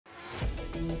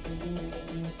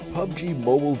PUBG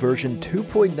Mobile version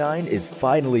 2.9 is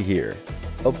finally here.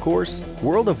 Of course,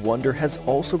 World of Wonder has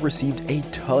also received a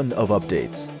ton of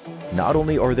updates. Not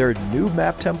only are there new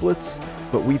map templates,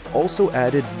 but we've also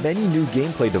added many new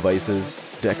gameplay devices,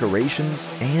 decorations,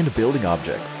 and building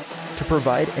objects to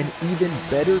provide an even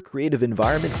better creative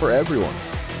environment for everyone.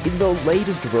 In the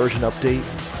latest version update,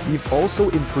 we've also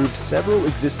improved several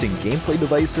existing gameplay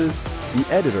devices, the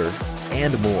editor,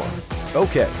 and more.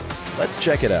 Okay, let's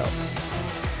check it out.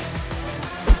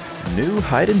 New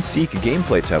hide-and-seek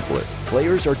gameplay template.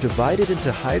 Players are divided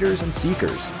into hiders and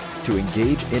seekers to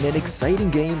engage in an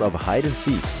exciting game of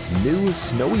hide-and-seek. New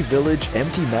Snowy Village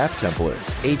empty map template.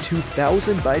 A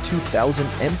 2000 by 2000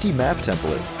 empty map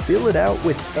template. Fill it out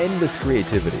with endless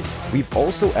creativity. We've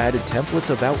also added templates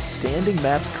of outstanding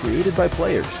maps created by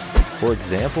players. For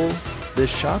example, the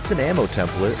Shots and Ammo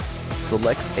template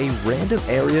selects a random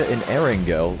area in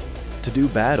Erangel to do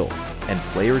battle, and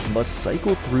players must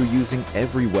cycle through using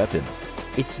every weapon.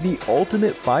 It's the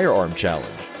ultimate firearm challenge.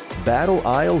 Battle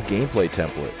Isle gameplay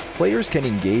template. Players can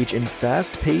engage in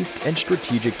fast-paced and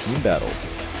strategic team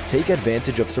battles, take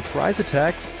advantage of surprise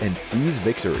attacks, and seize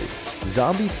victory.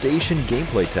 Zombie Station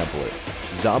gameplay template.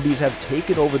 Zombies have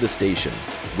taken over the station.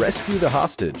 Rescue the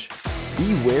hostage.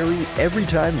 Be wary every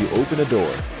time you open a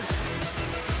door.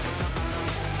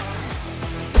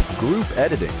 Group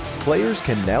editing. Players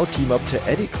can now team up to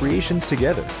edit creations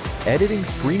together. Editing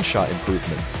screenshot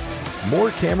improvements.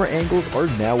 More camera angles are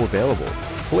now available.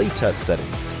 Playtest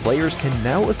settings. Players can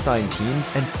now assign teams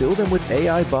and fill them with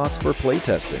AI bots for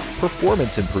playtesting.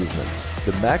 Performance improvements.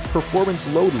 The max performance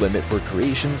load limit for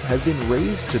creations has been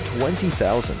raised to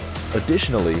 20,000.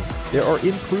 Additionally, there are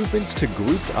improvements to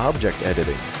grouped object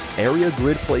editing, area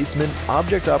grid placement,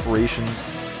 object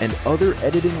operations, and other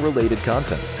editing-related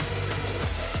content.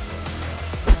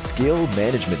 Skill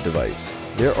management device.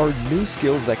 There are new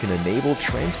skills that can enable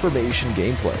transformation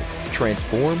gameplay.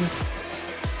 Transform,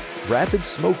 rapid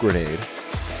smoke grenade,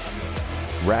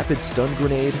 rapid stun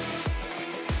grenade,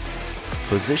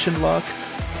 position lock,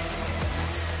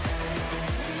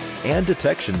 and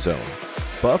detection zone.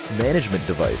 Buff management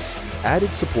device.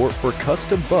 Added support for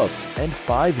custom buffs and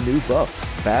 5 new buffs.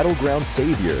 Battleground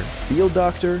Savior, Field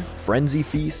Doctor, Frenzy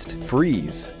Feast,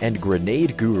 Freeze, and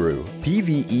Grenade Guru.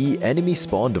 PvE enemy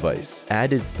spawn device.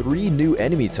 Added 3 new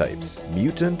enemy types,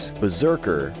 Mutant,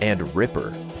 Berserker, and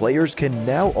Ripper. Players can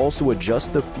now also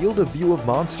adjust the field of view of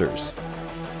monsters.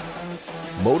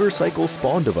 Motorcycle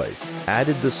spawn device.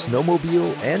 Added the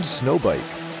snowmobile and snowbike.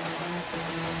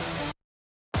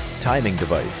 Timing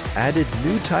device. Added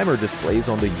new timer displays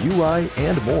on the UI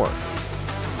and more.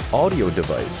 Audio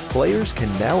device. Players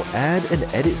can now add and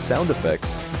edit sound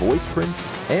effects, voice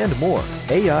prints, and more.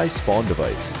 AI spawn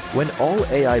device. When all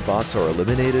AI bots are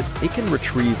eliminated, it can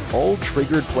retrieve all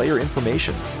triggered player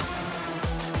information.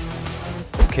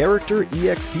 Character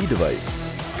EXP device.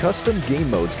 Custom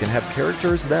game modes can have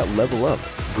characters that level up.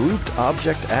 Grouped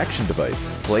object action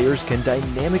device. Players can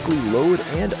dynamically load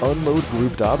and unload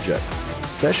grouped objects.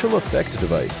 Special effect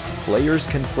device. Players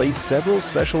can place several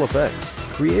special effects.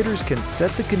 Creators can set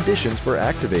the conditions for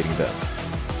activating them.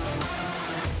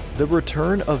 The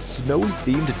return of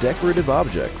snowy-themed decorative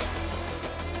objects.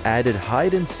 Added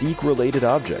hide-and-seek related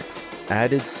objects.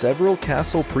 Added several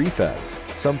castle prefabs.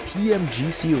 Some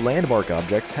PMGC landmark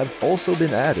objects have also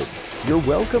been added. You're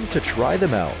welcome to try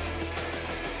them out.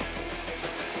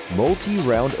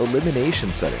 Multi-round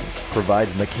elimination settings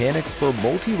provides mechanics for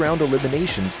multi-round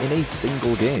eliminations in a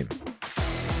single game.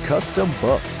 Custom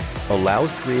buffs allows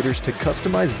creators to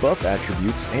customize buff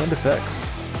attributes and effects.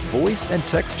 Voice and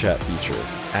text chat feature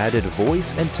added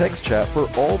voice and text chat for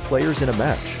all players in a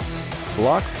match.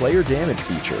 Block player damage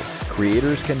feature.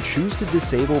 Creators can choose to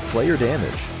disable player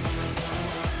damage.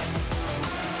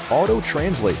 Auto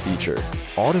translate feature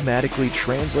automatically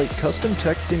translate custom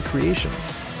text in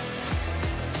creations.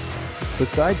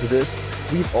 Besides this,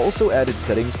 we've also added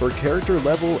settings for character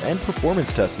level and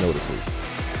performance test notices.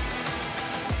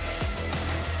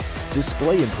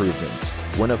 Display improvements.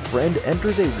 When a friend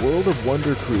enters a World of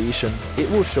Wonder creation, it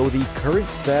will show the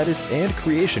current status and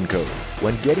creation code.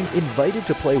 When getting invited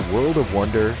to play World of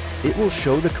Wonder, it will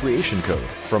show the creation code.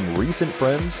 From recent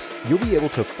friends, you'll be able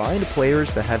to find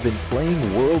players that have been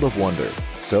playing World of Wonder.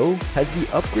 So, has the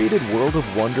upgraded World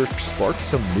of Wonder sparked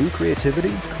some new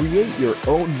creativity? Create your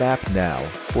own map now.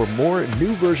 For more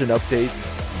new version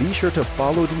updates, be sure to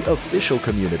follow the official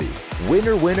community.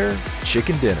 Winner, winner,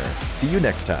 chicken dinner. See you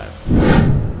next time.